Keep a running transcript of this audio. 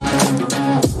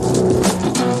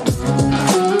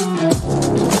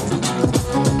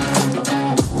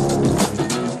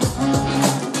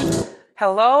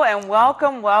and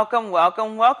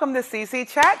welcome to CC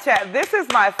Chat Chat. This is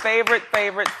my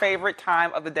favorite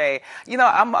time of the day. You know,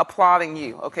 I'm applauding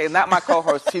you, okay? Not my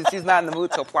co-host. She's not in the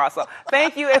mood to applaud. So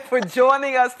thank you for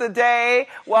joining us today.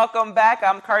 Welcome back.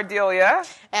 I'm Cardelia.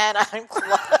 And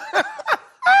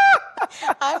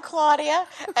I'm Claudia.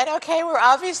 And okay, we're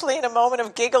obviously in a moment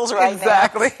of giggles right now.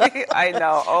 Exactly. I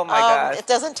know. Oh my gosh. It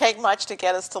doesn't take much to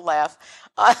get us to laugh.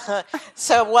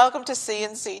 So welcome to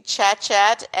CNC Chat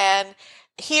Chat. And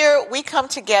here we come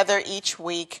together each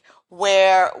week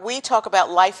where we talk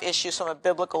about life issues from a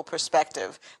biblical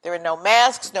perspective. There are no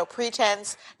masks, no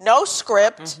pretense, no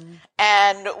script,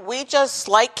 and we just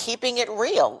like keeping it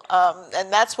real.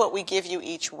 And that's what we give you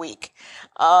each week.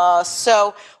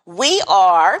 So we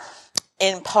are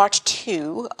in part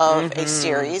 2 of a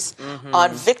series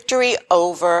on victory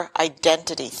over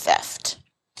identity theft.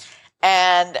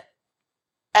 And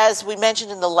as we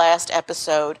mentioned in the last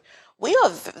episode,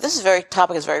 this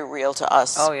topic is very real to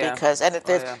us because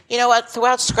you know what,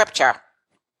 throughout Scripture,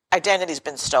 identity's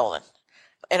been stolen.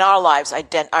 In our lives,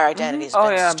 our identity's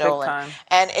been stolen. Big time.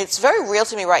 And it's very real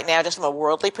to me right now, just from a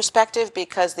worldly perspective,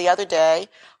 because the other day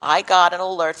I got an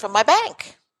alert from my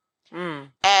bank.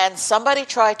 And somebody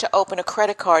tried to open a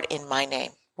credit card in my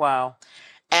name. Wow.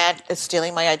 And it's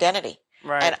stealing my identity.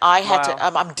 Right. And I had to,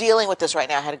 I'm dealing with this right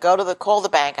now. I had to call the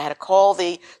bank. I had to call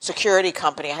the security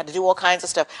company. I had to do all kinds of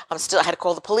stuff. I had to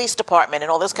call the police department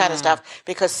and all this kind of stuff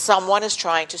because someone is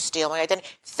trying to steal my identity.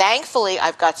 Thankfully,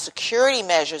 I've got security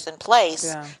measures in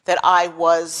place that I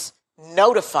was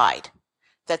notified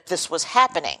that this was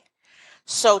happening.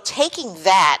 So taking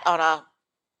that on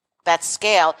that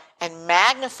scale and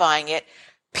magnifying it,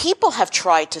 people have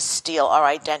tried to steal our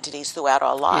identities throughout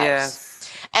our lives. Yes.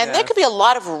 And there could be a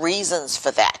lot of reasons for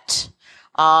that.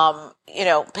 You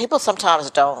know, people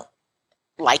sometimes don't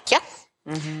like you.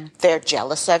 They're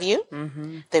jealous of you.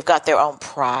 They've got their own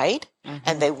pride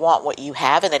and they want what you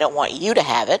have and they don't want you to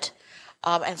have it.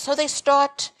 And so they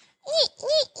start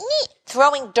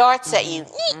throwing darts at you,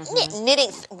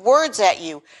 knitting words at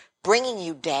you, bringing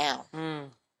you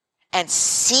down. And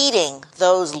seeding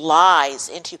those lies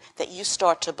into you that you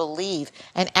start to believe.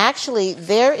 And actually,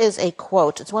 there is a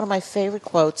quote. It's one of my favorite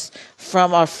quotes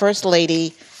from our First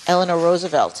Lady, Eleanor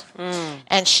Roosevelt.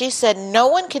 And she said, "No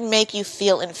one can make you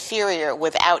feel inferior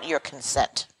without your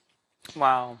consent."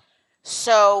 Wow.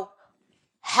 So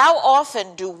how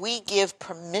often do we give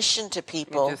permission to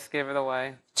people You just give it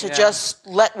away. To just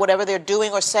let whatever they're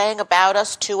doing or saying about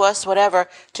us, to us, whatever,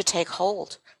 to take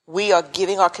hold? We are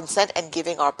giving our consent and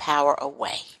giving our power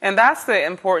away. And that's the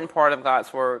important part of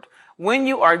God's word. When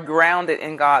you are grounded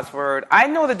in God's word, I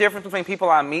know the difference between people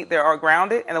I meet that are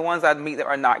grounded and the ones I meet that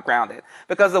are not grounded.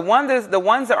 Because the ones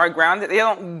that are grounded, they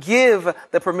don't give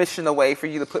the permission away for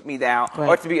you to put me down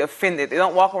or to be offended. They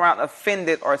don't walk around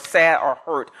offended or sad or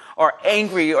hurt or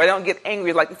angry, or they don't get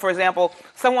angry. Like, for example,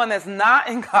 someone that's not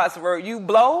in God's word, you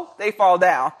blow, they fall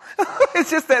down. It's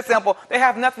just that simple. They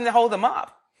have nothing to hold them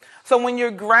up. So when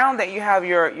you're grounded, you have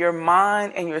your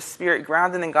mind and your spirit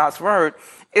grounded in God's word,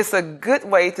 it's a good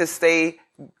way to stay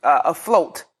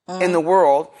afloat in the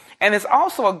world. And it's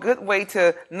also a good way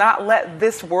to not let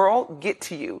this world get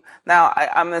to you. Now,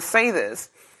 I'm going to say this.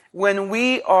 When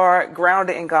we are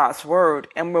grounded in God's word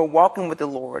and we're walking with the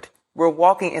Lord, we're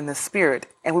walking in the Spirit,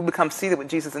 and we become seated with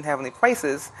Jesus in heavenly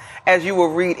places, as you will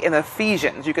read in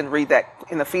Ephesians. You can read that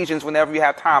in Ephesians whenever you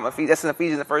have time. That's in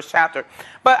Ephesians, the first chapter.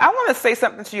 But I want to say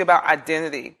something to you about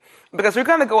identity, because we're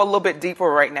going to go a little bit deeper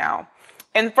right now.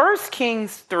 In 1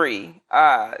 Kings 3,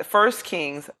 1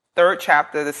 Kings, 3rd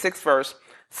chapter, the 6th verse,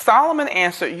 Solomon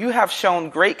answered, "You have shown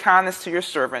great kindness to your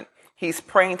servant." He's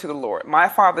praying to the Lord, "My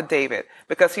father David,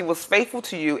 because he was faithful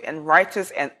to you and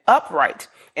righteous and upright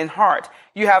in heart.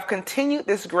 You have continued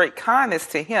this great kindness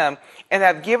to him and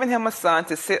have given him a son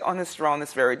to sit on his throne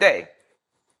this very day."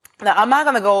 Now, I'm not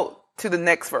going to go to the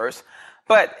next verse,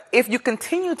 but if you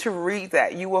continue to read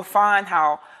that, you will find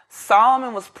how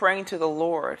Solomon was praying to the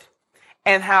Lord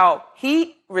and how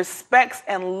he respects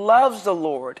and loves the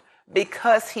Lord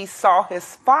because he saw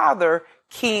his father,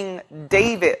 King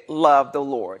David, love the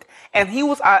Lord. And he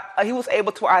was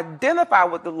able to identify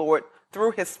with the Lord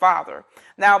through his father.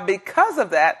 Now, because of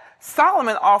that,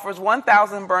 Solomon offers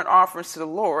 1,000 burnt offerings to the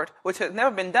Lord, which had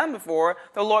never been done before.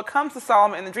 The Lord comes to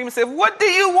Solomon in the dream and says, "What do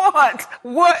you want?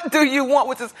 What do you want?"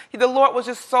 Which is, the Lord was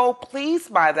just so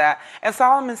pleased by that. And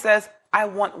Solomon says, "I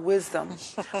want wisdom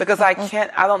because I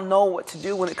don't know what to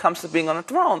do when it comes to being on the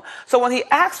throne." So when he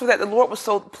asked for that, the Lord was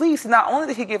so pleased. Not only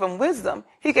did he give him wisdom,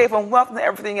 he gave him wealth and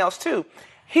everything else too.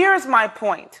 Here's my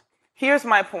point.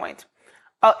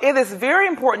 It is very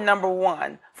important, number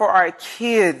one, for our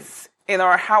kids in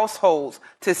our households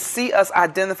to see us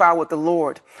identify with the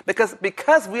Lord.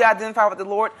 Because we identify with the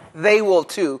Lord, they will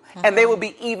too. And they will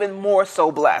be even more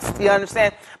so blessed. You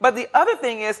understand? But the other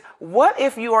thing is, what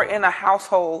if you are in a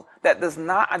household that does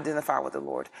not identify with the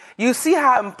Lord? You see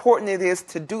how important it is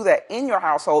to do that in your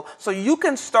household so you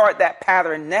can start that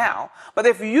pattern now. But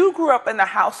if you grew up in a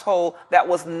household that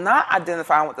was not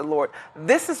identifying with the Lord,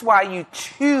 this is why you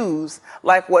choose,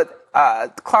 like what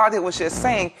Claudia was just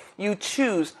saying, you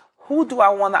choose, who do I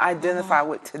want to identify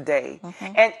with today?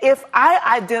 And if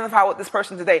I identify with this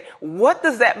person today, what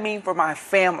does that mean for my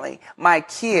family, my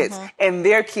kids, and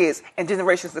their kids, and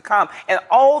generations to come, and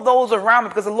all those around me?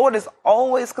 Because the Lord is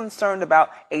always concerned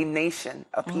about a nation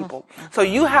of people. So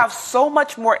you have so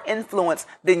much more influence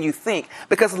than you think.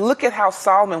 Because look at how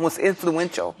Solomon was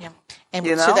influential. Yeah. And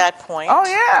to that point,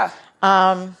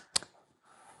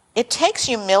 it takes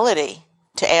humility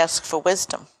to ask for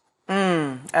wisdom.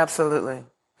 Absolutely.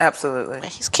 Absolutely.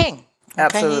 He's king. Okay?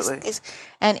 Absolutely.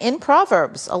 And in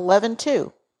Proverbs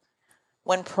 11:2,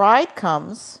 when pride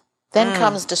comes, then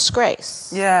comes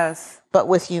disgrace. Yes. But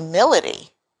with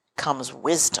humility comes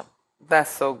wisdom.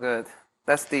 That's so good.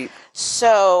 That's deep.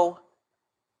 So,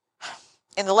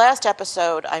 in the last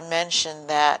episode, I mentioned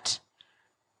that,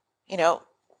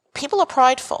 people are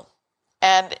prideful.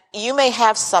 And you may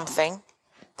have something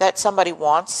that somebody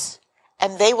wants,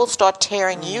 and they will start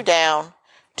tearing you down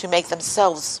to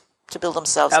build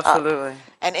themselves Absolutely. up.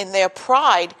 And in their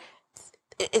pride,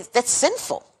 that's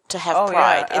sinful to have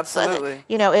pride. Yeah, absolutely.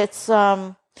 It's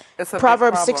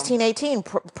Proverbs 16:18.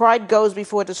 Pride goes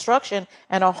before destruction,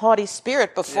 and a haughty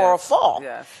spirit before a fall.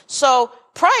 Yes. So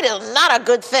pride is not a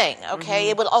good thing, okay?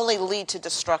 It will only lead to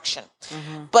destruction.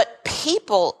 But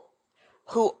people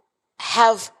who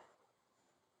have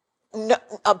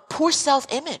a poor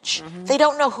self-image. They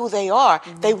don't know who they are.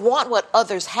 They want what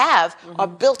others have, are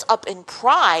built up in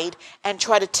pride, and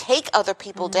try to take other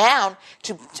people down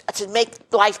to make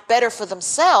life better for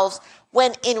themselves,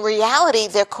 when in reality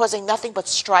they're causing nothing but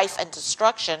strife and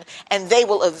destruction, and they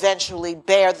will eventually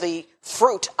bear the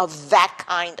fruit of that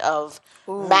kind of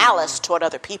malice toward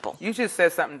other people. You just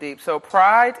said something deep. So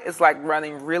pride is like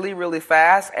running really, really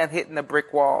fast and hitting a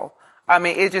brick wall. I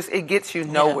mean, it gets you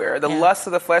nowhere. The lust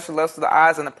of the flesh, the lust of the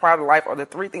eyes, and the pride of life are the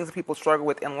three things that people struggle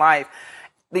with in life,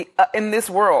 in this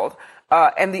world.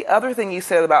 And the other thing you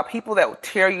said about people that will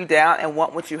tear you down and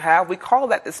want what you have, we call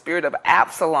that the spirit of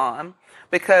Absalom,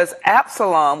 because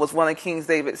Absalom was one of King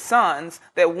David's sons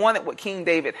that wanted what King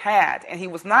David had, and he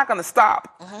was not going to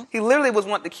stop. He literally was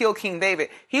wanting to kill King David.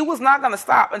 He was not going to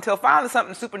stop until finally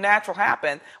something supernatural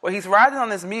happened, where he's riding on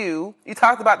his mule. You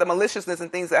talked about the maliciousness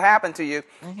and things that happen to you.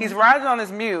 He's riding on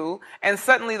his mule, and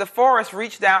suddenly the forest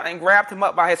reached down and grabbed him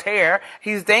up by his hair.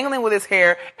 He's dangling with his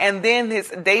hair, and then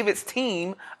David's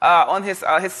team on his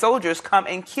soldiers come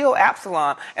and kill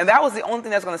Absalom, and that was the only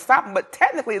thing that's going to stop him. But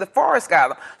technically, the forest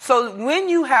got him. So when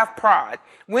you have pride,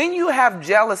 when you have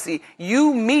jealousy,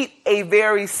 you meet a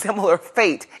very similar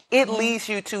fate. It leads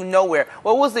you to nowhere.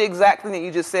 What was the exact thing that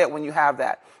you just said when you have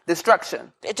that?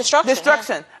 Destruction.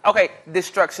 Destruction. Yeah. Okay,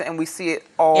 destruction, and we see it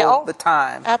all the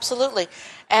time. Absolutely.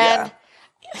 And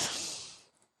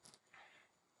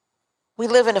we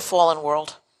live in a fallen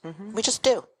world. We just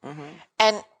do.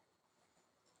 And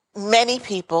many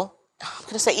people, I'm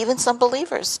going to say even some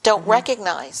believers, don't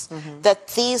recognize that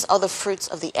these are the fruits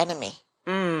of the enemy.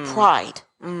 Pride.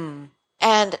 And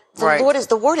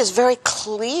the word is very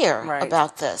clear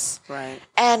about this. Right.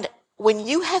 And when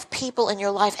you have people in your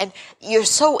life and you're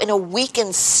so in a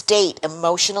weakened state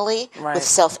emotionally, with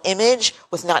self-image,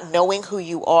 with not knowing who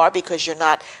you are because you're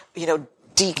not,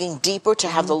 digging deeper to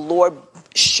have the Lord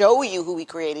show you who he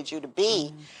created you to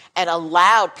be, and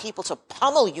allowed people to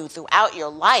pummel you throughout your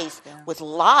life with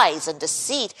lies and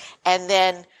deceit, and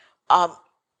then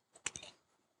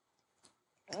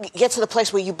get to the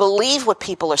place where you believe what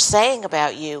people are saying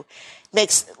about you,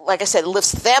 makes, like I said,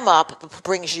 lifts them up,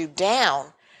 brings you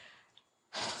down.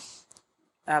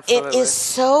 Absolutely. It is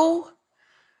so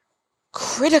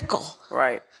critical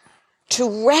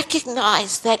to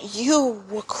recognize that you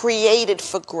were created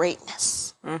for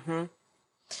greatness.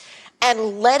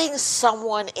 And letting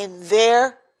someone in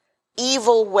their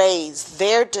evil ways,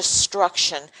 their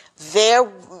destruction, their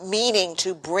meaning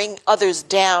to bring others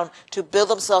down, to build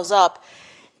themselves up,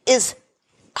 is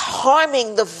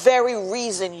harming the very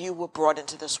reason you were brought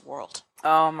into this world.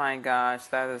 Oh my gosh,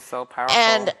 that is so powerful.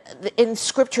 And in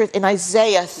scripture, in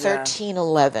Isaiah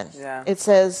 13:11, it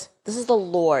says, this is the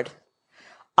Lord,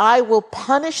 I will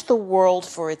punish the world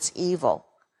for its evil,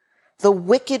 the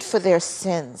wicked for their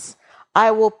sins.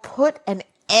 I will put an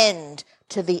end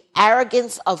to the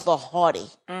arrogance of the haughty,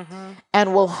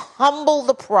 and will humble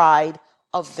the pride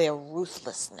of their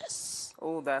ruthlessness.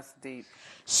 Oh, that's deep.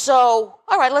 So,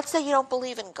 all right, let's say you don't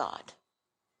believe in God.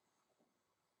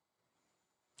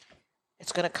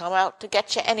 It's going to come out to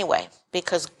get you anyway,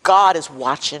 because God is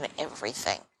watching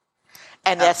everything.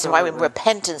 And that's why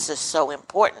repentance is so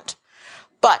important.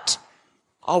 But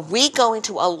are we going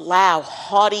to allow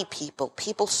haughty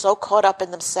people so caught up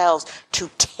in themselves, to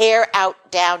tear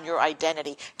down your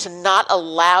identity, to not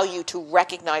allow you to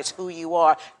recognize who you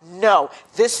are? No,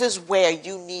 this is where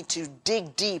you need to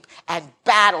dig deep and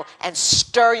battle and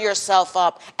stir yourself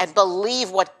up and believe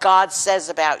what God says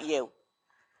about you.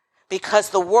 Because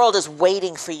the world is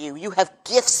waiting for you. You have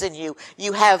gifts in you.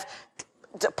 You have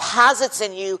deposits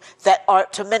in you that are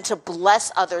meant to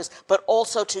bless others, but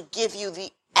also to give you the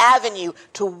avenue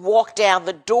to walk down,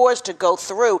 the doors to go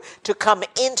through, to come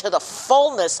into the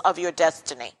fullness of your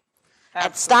destiny. Absolutely.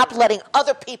 And stop letting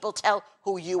other people tell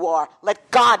who you are. Let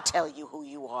God tell you who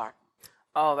you are.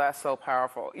 Oh, that's so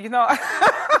powerful. You know,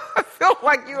 I feel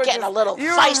like you were getting a little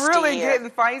feisty. You're really here. Getting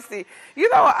feisty. You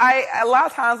know, a lot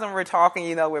of times when we're talking,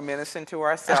 you know, we're ministering to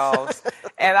ourselves.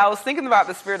 And I was thinking about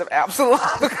the spirit of Absalom.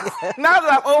 Now that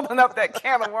I've opened up that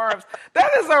can of worms, that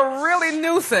is a really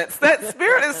nuisance. That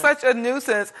spirit is such a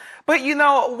nuisance. But, you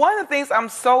know, one of the things I'm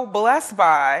so blessed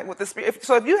by with the spirit,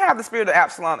 so if you have the spirit of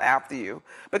Absalom after you,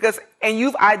 and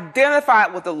you've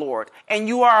identified with the Lord, and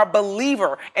you are a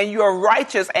believer, and you are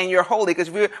righteous, and you're holy,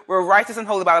 because we're righteous and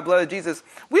holy by the blood of Jesus,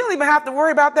 we don't even have to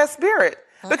worry about that spirit.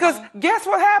 Because guess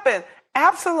what happened?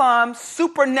 Absalom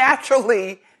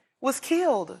supernaturally was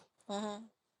killed.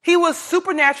 He was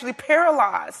supernaturally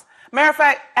paralyzed. Matter of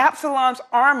fact, Absalom's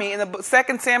army in the book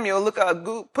 2 Samuel,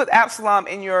 put Absalom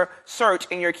in your search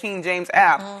in your King James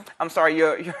app. I'm sorry,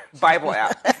 your Bible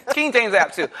app. King James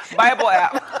app too. Bible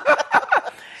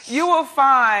app. You will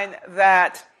find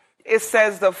that it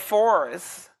says the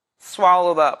forest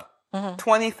swallowed up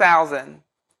 20,000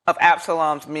 of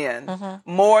Absalom's men,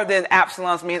 more than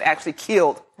Absalom's men actually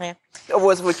killed. Yeah.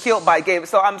 Were killed by David.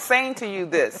 So I'm saying to you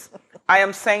this.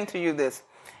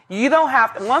 You don't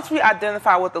have to, once we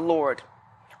identify with the Lord,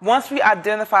 once we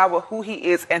identify with who he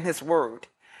is and his word,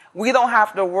 we don't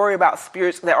have to worry about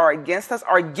spirits that are against us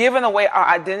or giving away our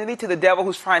identity to the devil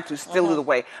who's trying to steal it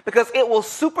away, because it will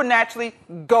supernaturally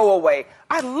go away.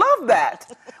 I love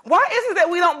that. Why is it that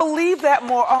we don't believe that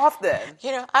more often?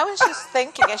 You know, I was just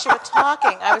thinking, as you were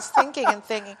talking, I was thinking,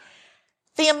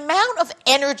 the amount of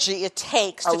energy it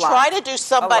takes to try to do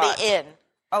somebody in.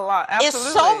 A lot, absolutely.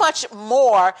 Is so much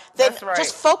more than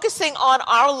just focusing on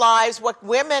our lives, what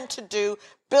we're meant to do,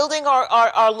 building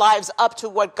our lives up to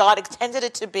what God intended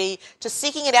it to be, to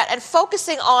seeking it out, and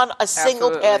focusing on a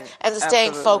single path and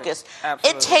staying focused.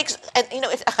 Absolutely. It takes, and you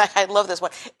know, I love this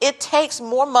one, it takes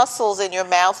more muscles in your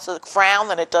mouth to frown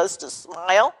than it does to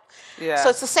smile. Yeah. So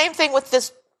it's the same thing with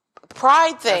this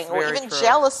pride thing, or even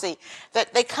jealousy,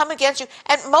 that they come against you.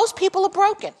 And most people are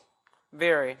broken.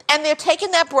 Very. And they're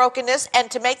taking that brokenness and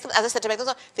to make them, as I said,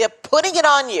 they're putting it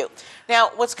on you.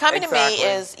 Now, what's coming to me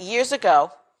is years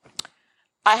ago,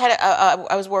 I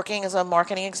was working as a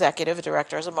marketing executive, a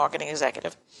director as a marketing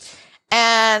executive.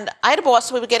 And I had a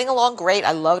boss, we were getting along great.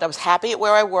 I was happy at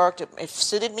where I worked. It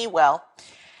suited me well.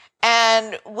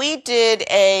 And we did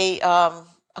a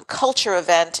culture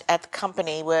event at the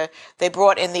company where they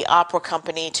brought in the opera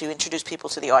company to introduce people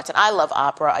to the arts. And I love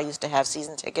opera. I used to have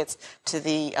season tickets to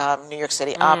the New York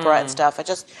City Opera and stuff. It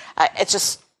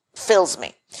just fills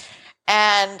me.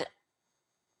 And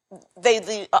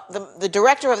the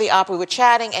director of the opera, we were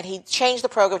chatting, and he changed the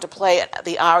program to play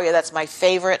the aria that's my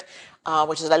favorite,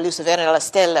 which is La Luce Verne della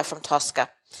Stella from Tosca.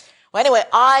 Well, anyway,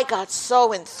 I got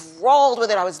so enthralled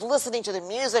with it. I was listening to the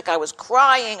music. I was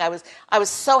crying. I was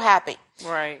so happy.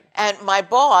 Right. And my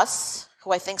boss,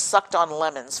 who I think sucked on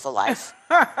lemons for life,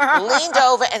 leaned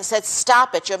over and said,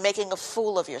 "Stop it. You're making a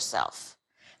fool of yourself."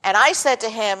 And I said to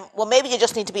him, "Well, maybe you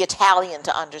just need to be Italian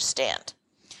to understand."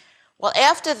 Well,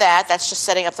 after that, that's just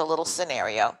setting up the little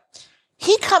scenario.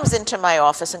 He comes into my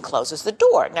office and closes the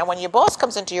door. Now, when your boss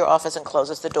comes into your office and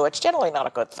closes the door, it's generally not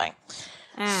a good thing.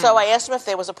 So I asked him if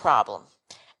there was a problem.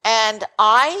 And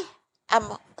I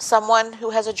am someone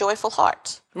who has a joyful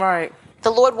heart. Right.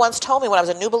 The Lord once told me when I was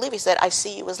a new believer, he said, "I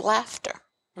see you as laughter."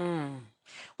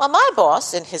 Well, my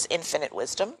boss, in his infinite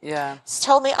wisdom,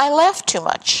 told me I laugh too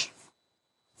much.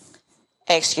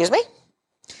 Excuse me?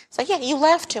 It's like, yeah, you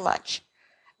laugh too much.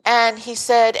 And he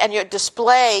said, and your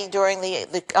display during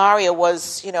the aria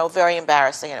was, very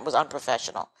embarrassing, and it was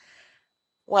unprofessional.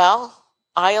 Well,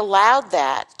 I allowed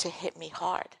that to hit me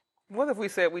hard. What if we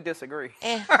said we disagree?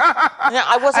 No,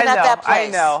 I wasn't at that place.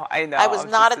 I know. I was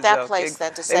not at that place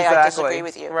then to say I disagree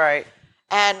with you. Right.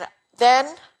 And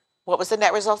then, what was the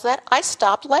net result of that? I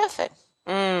stopped laughing.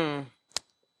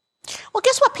 Well,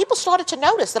 guess what? People started to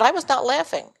notice that I was not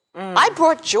laughing. I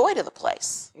brought joy to the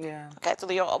place. Yeah. Okay, to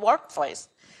the workplace.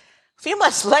 A few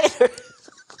months later,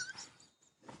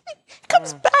 he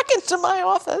comes back into my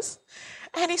office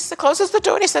and he closes the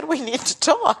door and he said, "We need to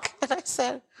talk." And I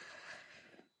said,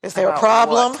 "Is there a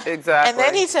problem?" What? Exactly. And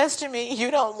then he says to me,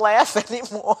 "You don't laugh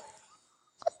anymore."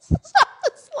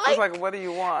 I was like, what do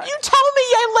you want? You told me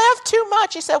I laughed too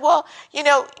much. He said, "Well,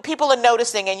 people are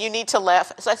noticing and you need to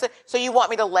laugh." So I said, "So you want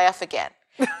me to laugh again?"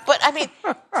 But I mean,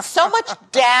 so much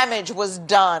damage was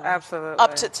done Absolutely.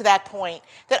 up to that point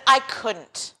that I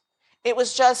couldn't. It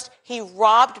was just, he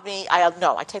robbed me. I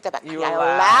take that back. I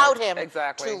allowed him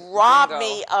to rob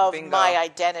me of my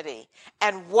identity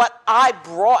and what I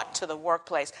brought to the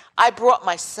workplace. I brought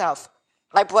myself.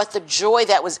 I brought the joy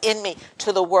that was in me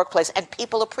to the workplace, and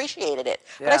people appreciated it.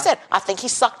 Yeah. But I said, I think he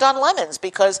sucked on lemons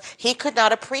because he could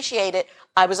not appreciate it.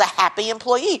 I was a happy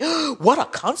employee. What a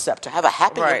concept to have a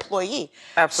happy employee.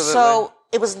 Absolutely. So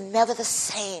it was never the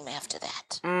same after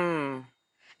that.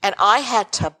 And I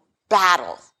had to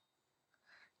battle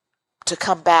to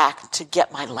come back, to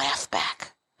get my laugh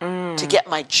back, to get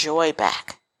my joy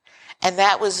back. And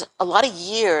that was a lot of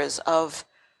years of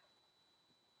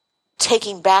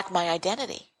taking back my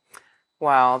identity.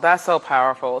 Wow, that's so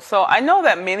powerful. So I know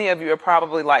that many of you are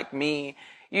probably like me.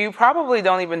 You probably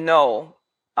don't even know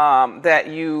that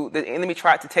the enemy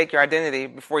tried to take your identity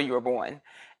before you were born.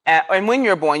 And when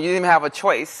you're born, you didn't even have a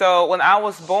choice. So when I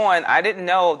was born, I didn't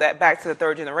know that back to the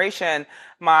third generation,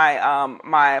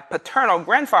 my paternal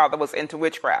grandfather was into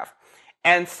witchcraft.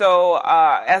 And so,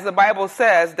 as the Bible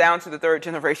says, down to the third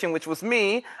generation, which was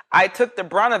me, I took the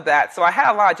brunt of that. So I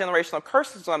had a lot of generational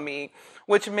curses on me,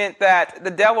 which meant that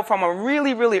the devil from a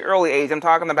really, really early age, I'm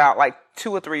talking about like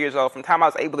 2 or 3 years old, from the time I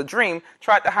was able to dream,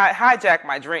 tried to hijack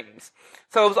my dreams.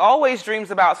 So it was always dreams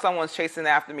about someone's chasing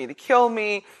after me to kill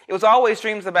me. It was always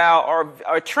dreams about,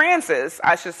 or trances,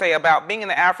 I should say, about being in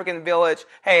an African village.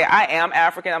 Hey, I am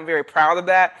African. I'm very proud of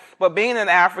that. But being in an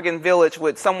African village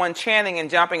with someone chanting and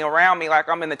jumping around me like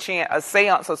I'm in a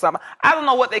seance or something. I don't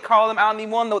know what they call them. I don't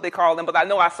even want to know what they call them, but I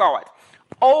know I saw it.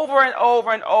 Over and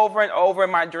over and over and over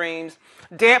in my dreams.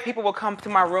 Dead people will come to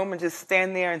my room and just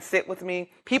stand there and sit with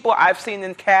me. People I've seen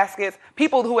in caskets,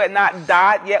 people who had not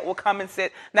died yet will come and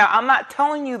sit. Now, I'm not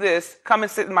telling you this, come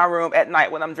and sit in my room at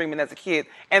night when I'm dreaming as a kid.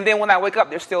 And then when I wake up,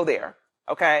 they're still there.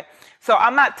 Okay? So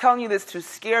I'm not telling you this to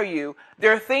scare you.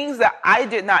 There are things that I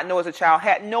did not know as a child,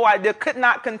 had no idea, could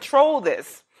not control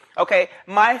this. Okay?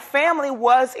 My family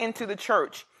was into the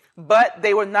church, but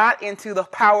they were not into the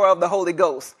power of the Holy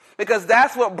Ghost, because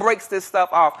that's what breaks this stuff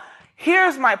off.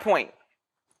 Here's my point.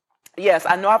 Yes,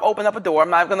 I know I've opened up a door. I'm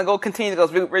not going to go continue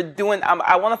because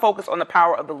I want to focus on the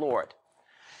power of the Lord.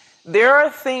 There are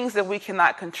things that we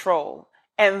cannot control.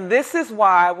 And this is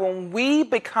why when we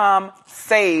become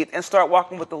saved and start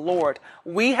walking with the Lord,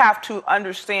 we have to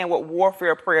understand what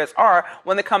warfare prayers are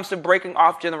when it comes to breaking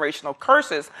off generational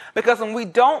curses. Because when we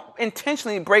don't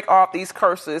intentionally break off these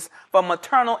curses from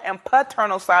maternal and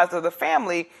paternal sides of the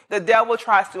family, the devil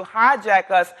tries to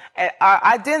hijack us and our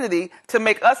identity to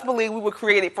make us believe we were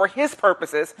created for his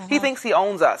purposes. He thinks he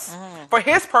owns us for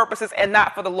his purposes and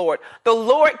not for the Lord. The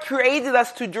Lord created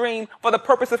us to dream for the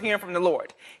purpose of hearing from the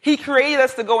Lord. He created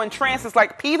us to go in trances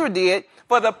like Peter did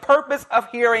for the purpose of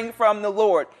hearing from the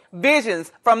Lord. Visions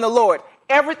from the Lord.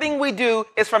 Everything we do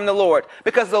is from the Lord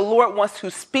because the Lord wants to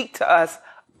speak to us.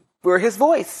 We're his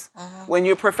voice. When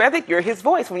you're prophetic, you're his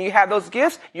voice. When you have those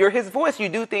gifts, you're his voice. You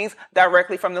do things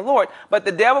directly from the Lord. But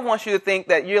the devil wants you to think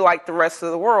that you're like the rest of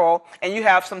the world and you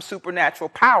have some supernatural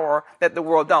power that the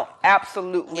world don't.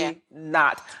 Absolutely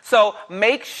not. So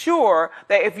make sure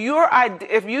that if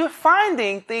you're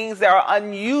finding things that are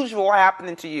unusual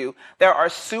happening to you, that are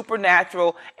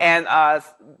supernatural and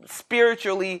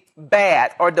spiritually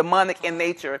bad or demonic in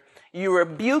nature, you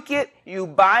rebuke it, you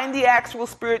bind the actual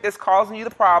spirit that's causing you the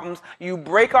problems, you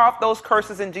break off those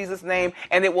curses in Jesus' name,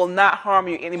 and it will not harm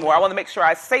you anymore. I want to make sure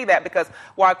I say that because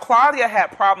while Claudia had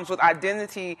problems with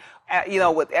identity,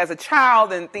 as a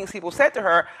child and things people said to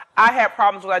her, I had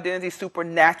problems with identity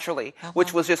supernaturally,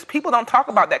 which was just, people don't talk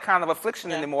about that kind of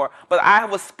affliction anymore, but I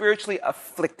was spiritually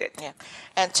afflicted. Yeah.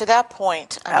 And to that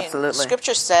point, I mean,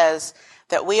 Scripture says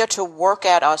that we are to work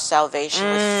out our salvation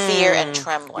with fear and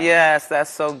trembling. Yes, that's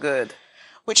so good.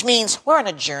 Which means we're on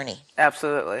a journey.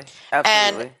 Absolutely.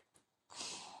 And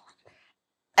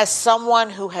as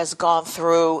someone who has gone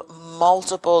through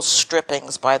multiple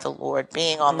strippings by the Lord,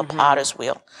 being on the potter's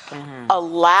wheel,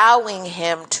 allowing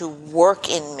him to work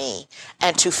in me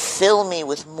and to fill me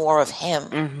with more of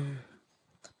him,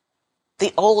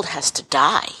 the old has to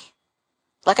die.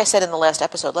 Like I said in the last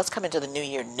episode, let's come into the new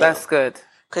year new. That's good.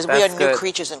 because we are That's new good.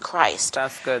 creatures in Christ.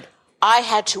 That's good. I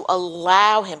had to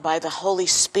allow him by the Holy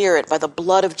Spirit, by the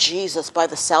blood of Jesus, by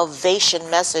the salvation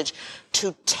message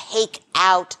to take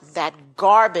out that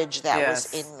garbage that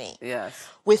was in me. Yes.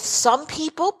 With some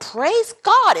people, praise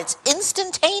God, it's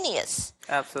instantaneous.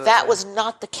 Absolutely. That was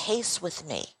not the case with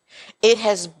me. It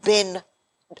has been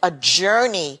a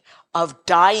journey of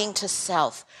dying to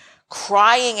self,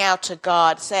 crying out to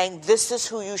God, saying, this is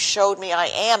who you showed me I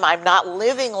am. I'm not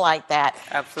living like that.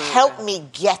 Absolutely. Help me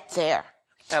get there.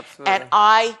 Absolutely.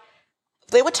 And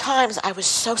there were times I was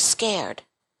so scared.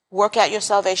 Work out your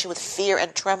salvation with fear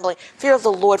and trembling, fear of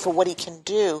the Lord for what he can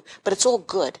do, but it's all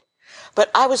good. But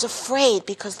I was afraid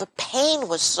because the pain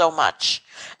was so much.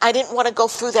 I didn't want to go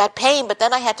through that pain, but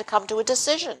then I had to come to a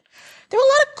decision. There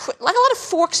were a lot of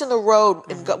forks in the road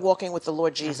in walking with the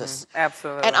Lord Jesus.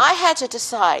 Absolutely. And I had to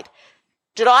decide,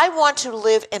 did I want to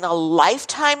live in a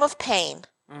lifetime of pain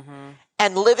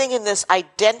and living in this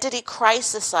identity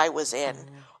crisis I was in?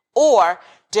 Or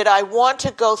did I want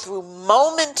to go through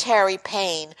momentary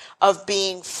pain of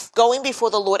going before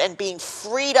the Lord and being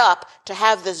freed up to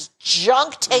have this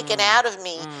junk taken out of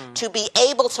me to be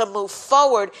able to move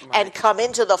forward and come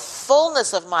into the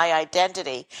fullness of my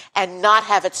identity and not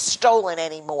have it stolen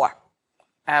anymore?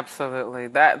 Absolutely.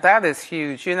 That is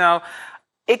huge. You know,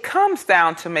 it comes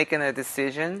down to making a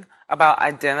decision about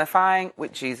identifying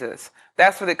with Jesus.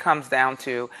 That's what it comes down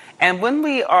to. And when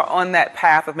we are on that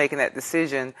path of making that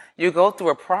decision, you go through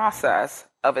a process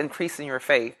of increasing your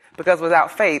faith, because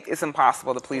without faith, it's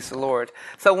impossible to please the Lord.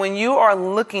 So when you are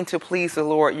looking to please the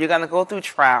Lord, you're going to go through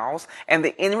trials, and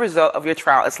the end result of your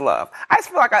trial is love. I just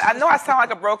feel like I know I sound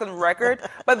like a broken record,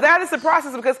 but that is the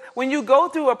process, because when you go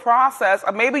through a process,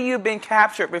 or maybe you've been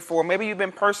captured before, maybe you've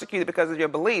been persecuted because of your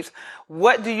beliefs,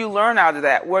 what do you learn out of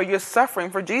that? Where you're suffering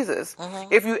for Jesus.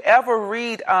 If you ever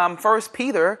read 1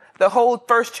 Peter, the whole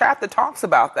first chapter talks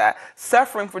about that,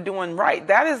 suffering for doing right.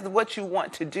 That is what you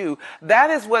want to do.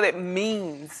 That is what it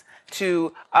means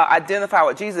to identify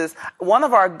with Jesus. One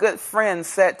of our good friends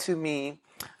said to me,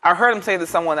 I heard him say to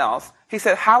someone else, he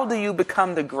said, how do you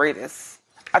become the greatest?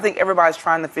 I think everybody's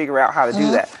trying to figure out how to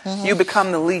do that. You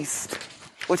become the least,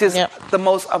 which is the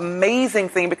most amazing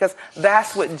thing, because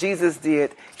that's what Jesus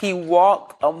did. He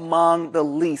walked among the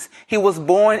least. He was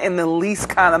born in the least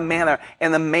kind of manner,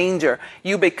 in the manger.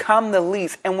 You become the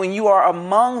least. And when you are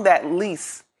among that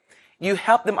least, you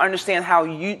help them understand how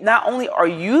you, not only are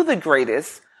you the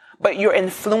greatest, but you're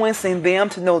influencing them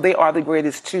to know they are the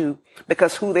greatest too,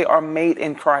 because who they are made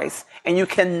in Christ. And you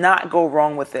cannot go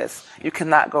wrong with this. You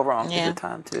cannot go wrong. It's the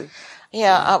time to.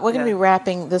 We're going to be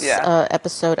wrapping this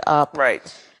episode up. Right.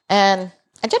 And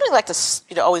I generally like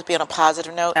to, always be on a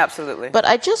positive note. Absolutely. But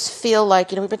I just feel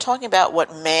like, we've been talking about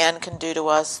what man can do to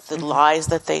us, the lies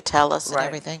that they tell us and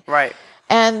everything. Right.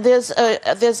 And there's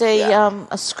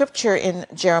a scripture in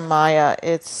Jeremiah.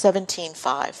 It's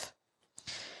 17:5.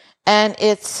 And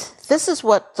this is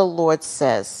what the Lord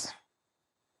says.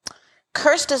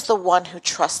 Cursed is the one who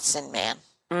trusts in man,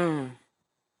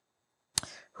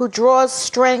 who draws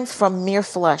strength from mere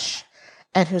flesh,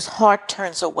 and whose heart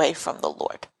turns away from the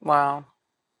Lord. Wow.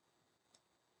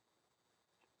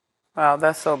 Wow,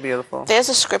 that's so beautiful. There's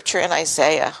a scripture in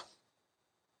Isaiah.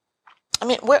 I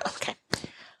mean, we're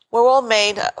all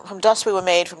made from dust. We were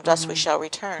made, from dust we shall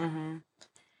return.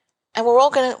 And we're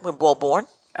all born.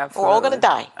 Absolutely. We're all going to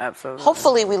die. Absolutely.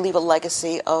 Hopefully we leave a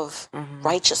legacy of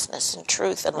righteousness and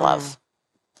truth and love.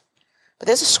 But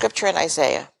there's a scripture in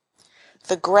Isaiah.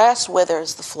 The grass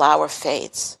withers, the flower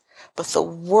fades, but the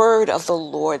word of the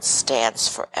Lord stands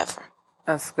forever.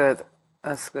 That's good.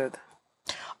 That's good.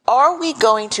 Are we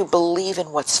going to believe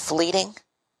in what's fleeting?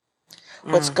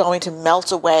 What's going to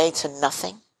melt away to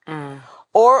nothing?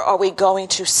 Or are we going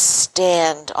to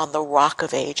stand on the rock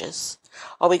of ages?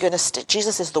 Are we going to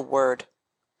Jesus is the word.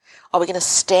 Are we going to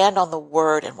stand on the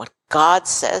word and what God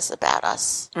says about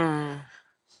us?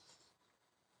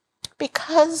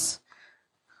 Because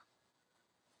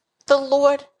the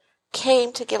Lord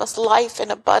came to give us life in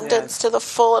abundance to the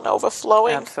full and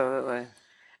overflowing. Absolutely.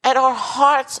 And our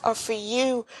hearts are for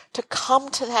you to come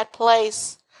to that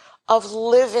place of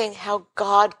living how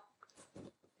God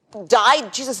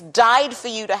died. Jesus died for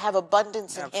you to have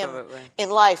abundance in him in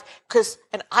life.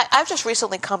 And I've just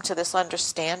recently come to this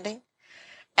understanding.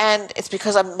 And it's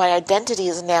because my identity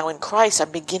is now in Christ.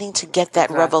 I'm beginning to get that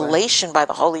revelation by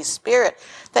the Holy Spirit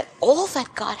that all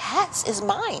that God has is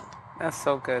mine. That's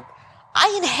so good.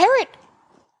 I inherit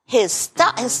his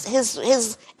stuff.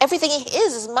 His everything he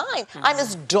is mine. I'm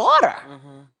his daughter.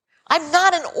 I'm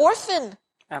not an orphan.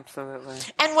 Absolutely.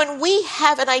 And when we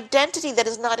have an identity that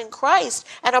is not in Christ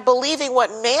and are believing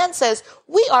what man says,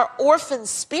 we are orphan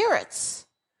spirits.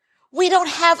 We don't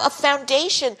have a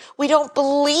foundation. We don't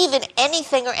believe in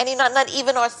anything or not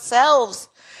even ourselves.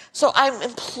 So I'm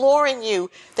imploring you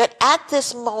that at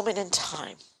this moment in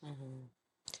time,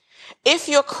 if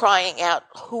you're crying out,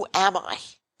 who am I?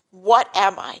 What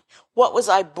am I? What was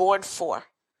I born for?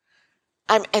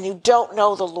 And you don't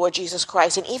know the Lord Jesus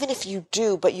Christ, and even if you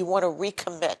do, but you want to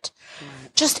recommit,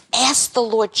 just ask the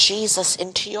Lord Jesus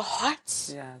into your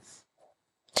hearts. Yes.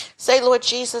 Say, Lord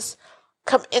Jesus,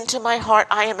 come into my heart.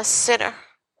 I am a sinner.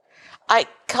 I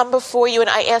come before you and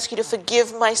I ask you to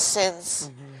forgive my sins.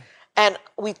 And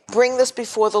we bring this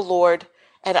before the Lord,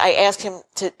 and I ask him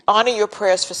to honor your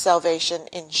prayers for salvation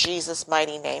in Jesus'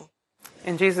 mighty name.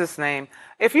 In Jesus' name.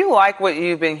 If you like what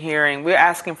you've been hearing, we're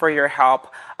asking for your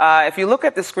help. If you look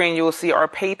at the screen, you will see our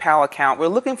PayPal account. We're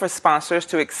looking for sponsors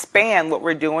to expand what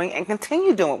we're doing and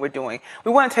continue doing what we're doing.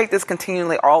 We want to take this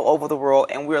continually all over the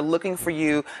world, and we're looking for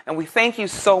you. And we thank you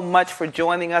so much for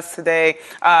joining us today.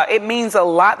 It means a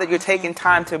lot that you're taking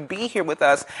time to be here with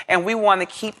us, and we want to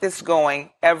keep this going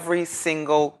every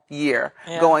single year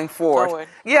going forward.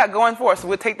 Yeah, going forward. So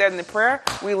we'll take that in the prayer.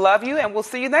 We love you, and we'll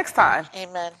see you next time.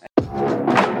 Amen.